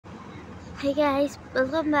Hey guys,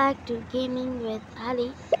 welcome back to Gaming with Ali।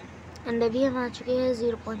 And अभी हम आ चुके हैं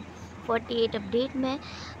 0.48 अपडेट में।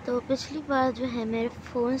 तो पिछली बार जो है मेरे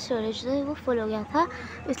फ़ोन स्टोरेज जो है वो फुल हो गया था,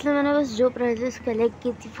 इसलिए मैंने बस जो प्राइजेस कलेक्ट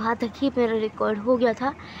की थी वहाँ तक ही मेरा रिकॉर्ड हो गया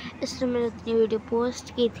था, इसलिए मैंने उतनी वीडियो पोस्ट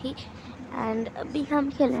की थी। एंड अभी हम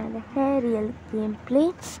खेलने वाले हैं रियल गेम प्ले।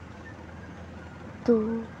 तो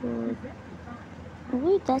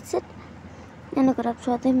वही दैट्स इट। एंड अगर आप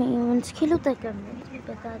चाहते हैं मैं इवेंट्स खेलूँ तो कमेंट्स में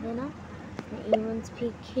बता देना, मैं इवेंट्स भी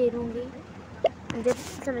खेलूँगी। जब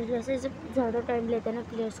समझ वैसे जब ज़्यादा टाइम लेते हैं ना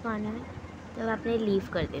प्लेयर्स को आने में, तब आपने लीव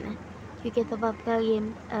कर देना है, क्योंकि तब आपका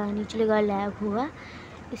गेम नीचे लगा लैग होगा।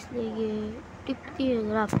 इसलिए ये टिप थी,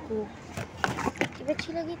 अगर आपको टिप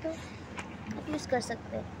अच्छी लगी तो आप यूज़ कर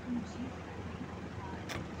सकते हैं।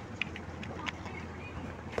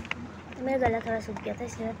 तो मेरा गला थोड़ा सूख गया था,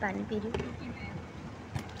 इसलिए मैं पानी पी रही हूँ।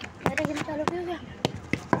 मेरा गेम चालू भी हो गया।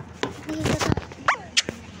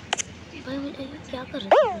 भाई मुझे क्या कर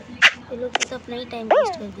रहे हैं ये लोग, तो अपना ही टाइम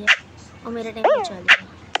वेस्ट कर दिया और मेरा टाइम बचा लिया।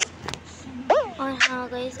 और हाँ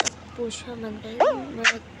गाइस, अब पूछा मत करो,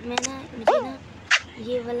 मुझे ना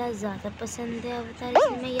ये वाला ज़्यादा पसंद है अवतार,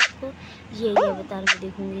 इसलिए मैं आपको ये अवतार भी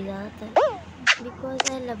देखूँगी ज़्यादातर,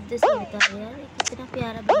 बिकॉज आई लव दिस अवतार। यार कितना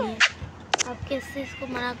प्यारा बनी है, आप कैसे इसको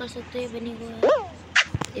मना कर सकते हो, ये बनी हुआ है,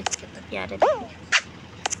 ये कितना प्यारा है,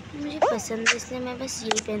 मुझे पसंद है, इसलिए मैं बस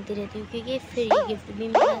यही पहनती रहती हूँ, क्योंकि फ्री गिफ्ट भी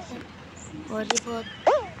मिला था और ये बहुत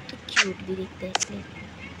तो क्यूट भी दिखता है, इसलिए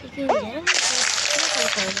क्योंकि हो जा रहा है।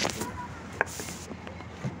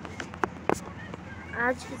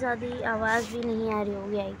 आज ज़्यादा आवाज़ भी नहीं आ रही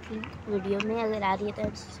होगी आई थिंक वीडियो में, अगर आ रही है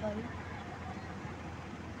तो सॉरी।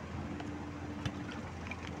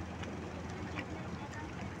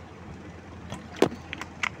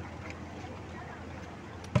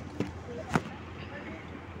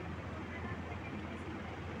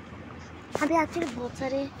 अभी एक्चुअली बहुत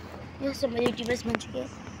सारे जो समर यूट्यूबर्स बन चुके हैं,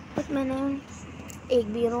 बट मैंने एक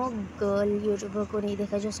भी गर्ल यूट्यूबर को नहीं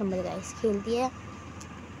देखा जो समर गाइस खेलती है।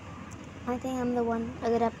 I think I am the one.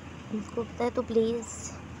 अगर आप उसको पता है तो प्लीज़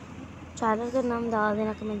चैनल का नाम डाल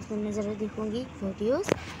देना कमेंट्स में, मैं ज़रूर देखूँगी वीडियोस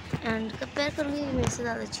एंड कंपेयर करूँगी कि मेरे से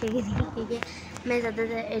ज़्यादा अच्छी है कि नहीं, क्योंकि मैं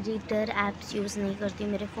ज़्यादातर एडिटर ऐप्स यूज़ नहीं करती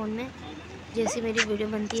हूँ मेरे फ़ोन में। जैसी मेरी वीडियो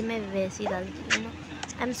बनती है मैं वैसी डालती हूँ।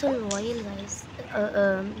 I am so loyal guys,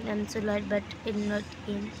 I am so loyal but in not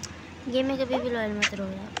game में कभी भी लॉयल मत रहो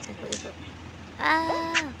यार। देखो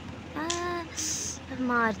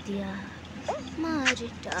मार दिया, मार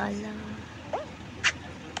डाला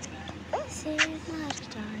से, मार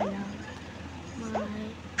डाला, मार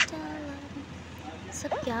डाला।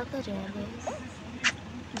 सब क्या कर रहे हैं guys?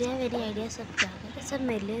 Do have any idea सब क्या कर रहे हैं? सब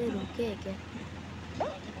मेरे लिए रुके हैं क्या?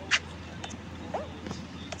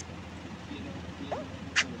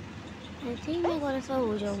 आई थिंक मैं क्वालिफाई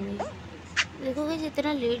हो जाऊँगी। देखो गाइस,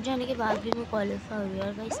 इतना लेट जाने के बाद भी मैं क्वालिफाई हुई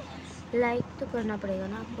यार गाइस। लाइक तो करना पड़ेगा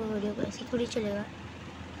ना आपको, वीडियो को ऐसे थोड़ी चलेगा।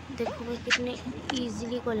 देखो मैं कितने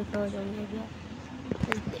इजीली क्वालिफाई हो जाऊँगी अभी, आप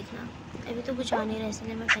देखना। अभी तो कुछ आ नहीं रहा,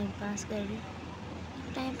 इसलिए मैं टाइम पास कर रही हूँ।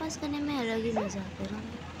 टाइम पास करने में अलग ही मज़ा आता है ना।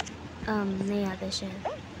 नहीं आता शायद,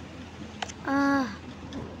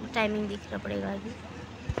 टाइमिंग दिखना पड़ेगा अभी।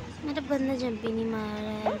 मेरा बंदा जंप ही नहीं मार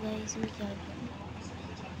रहा है यार गाइस, मैं क्या करूँ?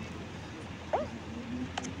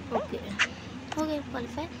 ओके हो गया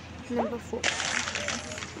क्वालिफाई। नंबर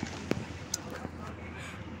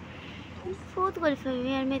 4th क्वालिफाई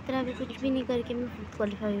हुई यार। मैं इतना भी कुछ भी नहीं करके मैं 4th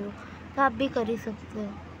क्वालिफाई हूँ, तो आप भी कर ही सकते हो,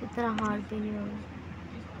 इतना हार्ड भी नहीं होगा।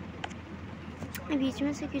 बीच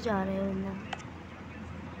में से क्यों जा रहे हो बंदा?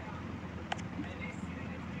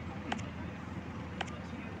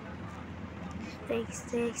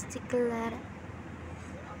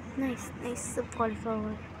 नाइस सब क्वालिफाई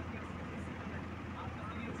हुआ।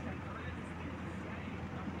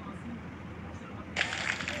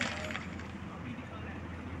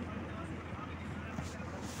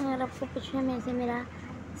 अगर आपको पूछना में से मेरा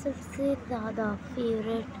सबसे ज़्यादा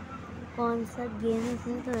फेवरेट कौन सा गेम है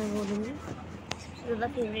इसमें, तो मैं बोलूँगी सबसे ज़्यादा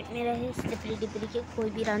फेवरेट मेरा है स्लिपरी डिपरी के। कोई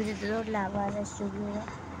भी राउंड दे दो और लावा रश जो भी होगा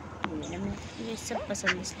मेरा, मुझे सब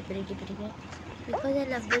पसंद है स्लिपरी डिपरी के, because I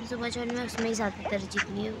love them so much. और मैं उसमें ही ज़्यादातर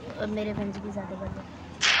जीती हूँ और मेरे फ्रेंड्स भी ज़्यादा बन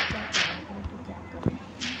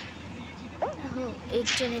हो। एक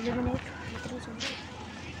चैनल मैंने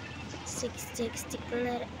 6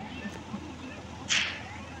 कलर।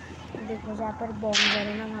 देखो जहाँ पर बॉम्ब जा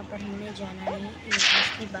रहे ना वहाँ पर हमने जाना नहीं,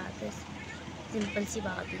 इसकी बात है, सिंपल सी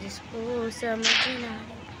बात है, जिसको समझ ही ना आए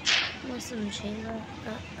वो समझेगा।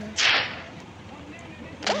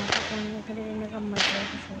 खड़े रहने का मजा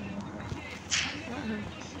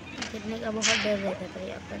गिरने का बहुत डर रहता था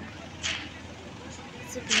यहाँ पर,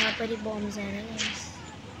 सिर्फ यहाँ पर ही बॉम्ब जा रहे हैं।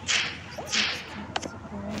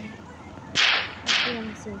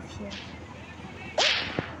 सेफ है।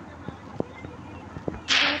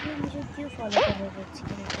 ये मुझे क्यों फॉलो कर रहे हैं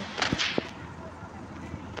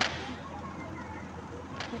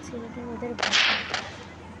एक्सीलेटर उधर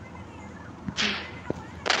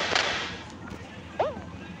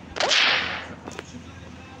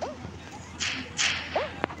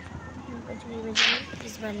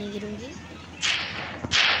इस बार नहीं गिरूंगी।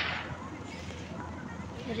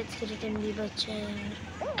 रेड स्केलेटन भी बच्चा है यार।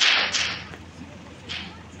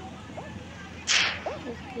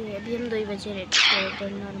 ओके अभी हम 2 ही बचे रेड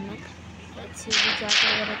स्केलेटन नॉर्मल। अच्छी भी क्या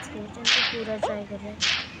करेगा रेड स्केलेटन तो पूरा ट्राई कर रहा है।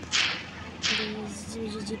 प्लीज़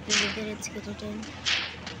मुझे जीतने देते रेड स्केलेटन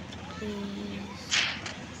प्लीज़।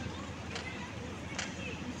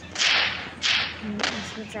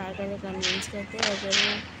 इसमें ट्राई करके कन्विंस करते हैं अगर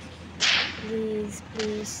वो प्लीज़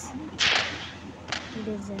प्लीज़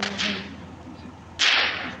गिर जाना है।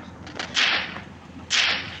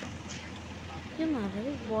 क्यों मार रहा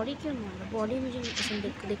है बॉडी? क्यों मार रहा? बॉडी मुझे नहीं पसंद।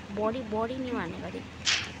 देख बॉडी नहीं मारने का। देख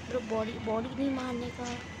तो बॉडी नहीं मारने का।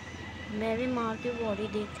 मैं भी मारती हूँ बॉडी।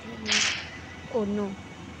 देख रही। ओह नो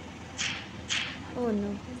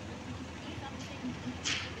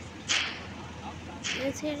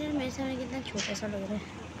ऐसे मेरे सामने कितना छोटा सा लग रहा है।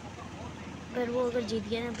 पर वो अगर जीत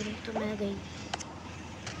गया ना ब्रो तो मैं गई।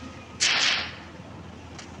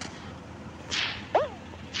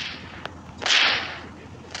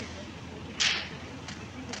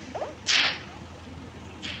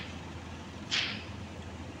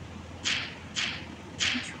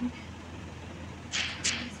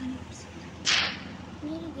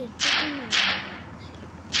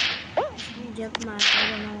 जब मारता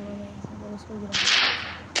बना होगा उसको गिरा।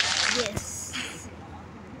 यस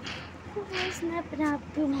उसने अपने आप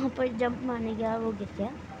को वहाँ पर जंप मारने गया वो गिर गया।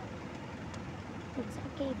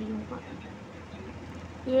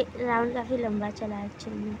 ये राउंड काफ़ी लंबा चला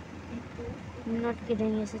एक्चुअली में। नॉट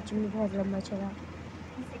किडिंग ये सच में बहुत लंबा चला।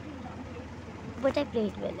 But I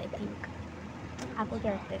played well I think. आपको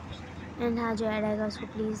क्या लगता है? एंड हाँ जो ऐड आएगा उसको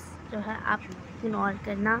प्लीज़ जो है आप इग्नोर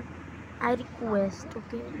करना। I request.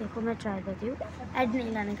 ओके देखो मैं ट्राई करती हूँ ऐड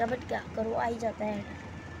नहीं लाने का बट क्या करो आ ही जाता है ऐड।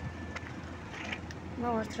 मैं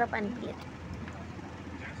और थोड़ा पानी पी लेती हूँ।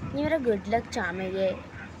 ये मेरा गुड लक चार्म है। ये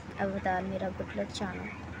अवतार मेरा गुड लक चार्म है।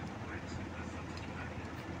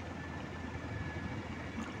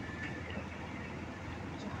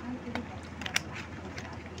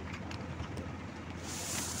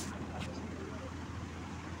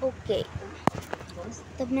 ओके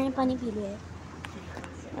तब मैंने पानी पी लिया है।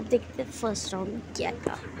 अब देखते हैं फर्स्ट राउंड में क्या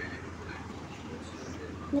था।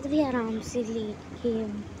 मैं तभी आराम से लेट के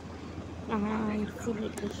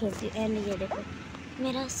खेलती हूँ। एंड ये देखो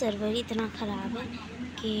मेरा सर्वर इतना ख़राब है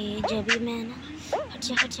कि जब भी मैं ना हट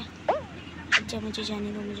जा मुझे जाने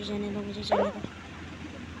दो।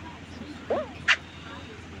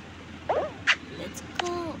 Let's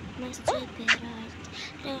go my stupid heart.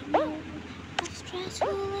 Don't know I've tried to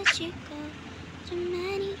let you go too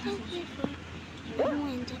many times before. You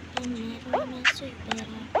went up and never my stupid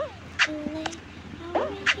heart. Too late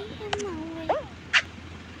already in my way.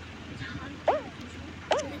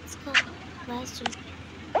 Let's go faster.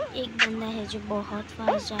 एक बंदा है जो बहुत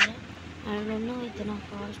fast जा रहा है। I don't know इतना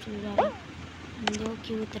fast हो जा रहा है। देखो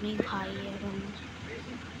क्यों इतनी खाई है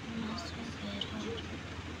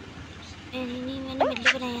नहीं मैंने मिलके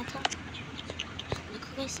बनाया था। देखो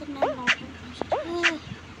कैसे मैं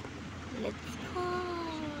let's go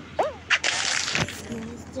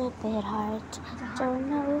stupid heart. Don't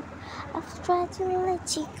know I've tried to let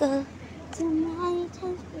you go too many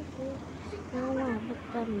times before. No one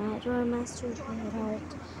but my door, my stupid heart.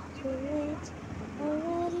 Too late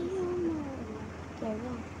already, you know. Carry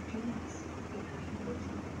on.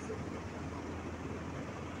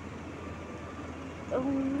 Oh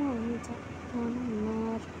no,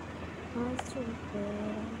 my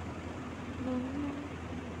stupid.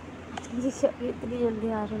 ये इतनी जल्दी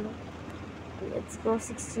आ रहे लोग। Let's go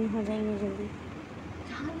 16 हो जाएंगे जल्दी।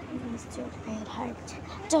 Stupid heart.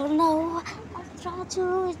 Don't know I've tried to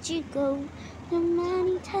let you go too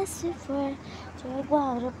many times before. Just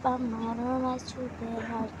what about my stupid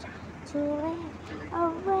heart? Too late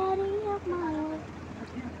already on my way.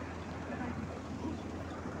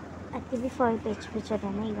 Actually first page पे चला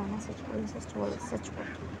ना ये गाना। सच बोल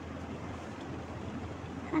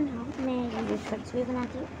हाँ ना मैं वीडियो शॉर्ट्स भी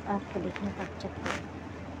बनाती हूँ आपको देखने का अच्छा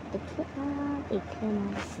देख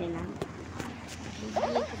लेना।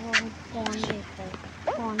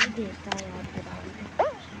 कौन देता है यार बताओ।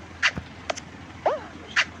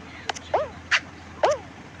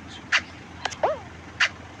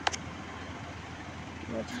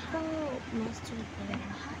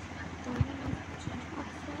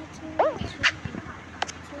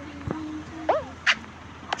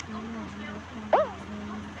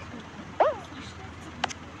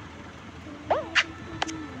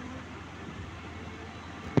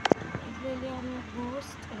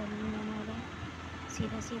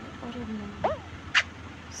 सीधा सीधा। अरे नहीं,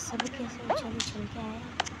 सब कैसे उछल उछल के आए।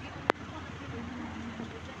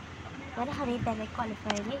 अरे हम ही पहले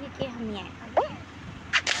क्वालिफाई होंगे क्योंकि हम नहीं आए।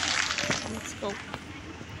 Let's go.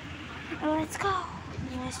 Let's go.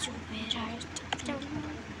 Let's do it.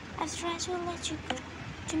 I try to let you go.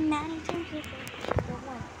 Too many things you go.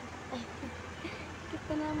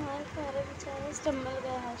 कितना मार खा रहे बेचारे। स्टम्बल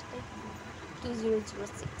गया hashtag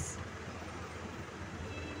 2006.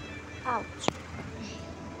 Ouch.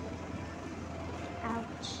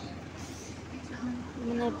 Ouch.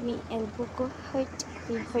 मैंने अपनी एल्बो को हर्ट।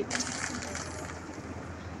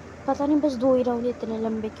 पता नहीं बस 2 ही राउंड इतने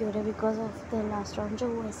लंबे क्यों रहे, because of the last round जो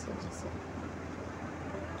हुआ इस वजह से।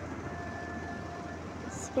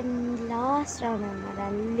 लास्ट राउंड है हमारा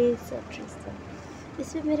लेसर ट्रिस्टन।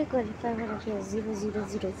 इसमें मेरे क्वालिफाई हो रखे हैं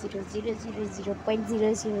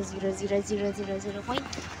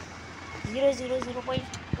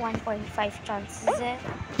 0.000000000.00000.1.5 चांसेस है।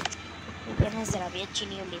 लेकिन मैं ज़रा भी अच्छी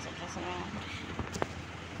नहीं हूँ लेसर ट्रिस्टन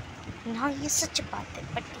में। हाँ ये सच बात है,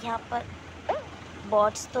 बट यहाँ पर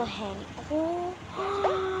बॉट्स तो है नहीं। ओह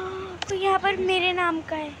तो यहाँ पर मेरे नाम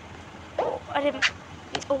का है। अरे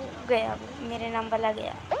ओ गया, मेरे नाम वाला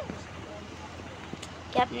गया।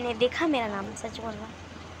 क्या आपने देखा मेरा नाम? सच बोलना,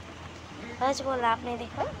 सच बोला, आपने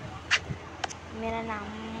देखा मेरा नाम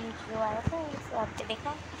जो आया था? तो आपने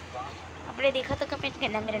देखा? आपने देखा तो कमेंट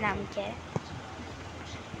करना मेरा नाम क्या है।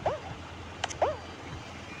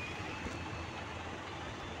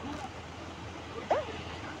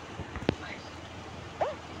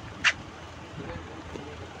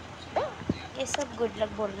 ये सब गुड लक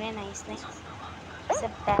बोल रहे हैं, नाइस नाइस।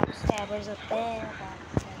 सब बैक स्टैबर्स होते हैं।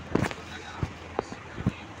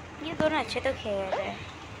 ये दोनों अच्छे तो खेल रहे हैं,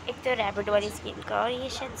 एक तो रैबिट वाली स्किन का और ये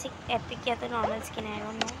शायद से एपिक या तो नॉर्मल स्किन है, आई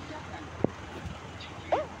डोंट नो।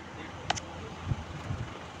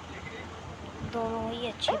 दोनों ही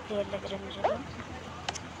अच्छे प्लेयर लग रहे हैं मुझे तो।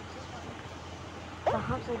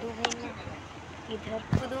 कहाँ कूदूँ भाई मैं? इधर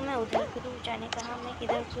कूदूँ मैं, उधर कूदूँ, जाने कहाँ मैं,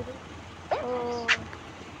 किधर कूदूँ?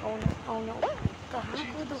 ओ नो, कहाँ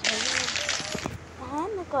कूदूँ भाई? हाँ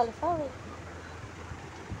मैं क्वालिफाई हुई।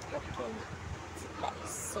 Okay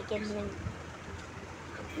second win.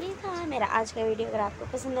 ये था मेरा आज का वीडियो। अगर आपको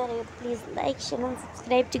पसंद आ रहा है तो please like share and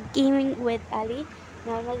subscribe to gaming with Ali.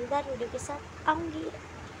 मैं मज़ेदार वीडियो के साथ आऊँगी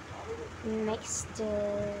नेक्स्ट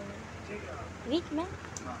वीक में।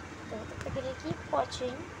 तो तब तक के लिए keep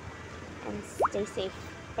watching and stay safe.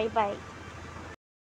 Bye bye.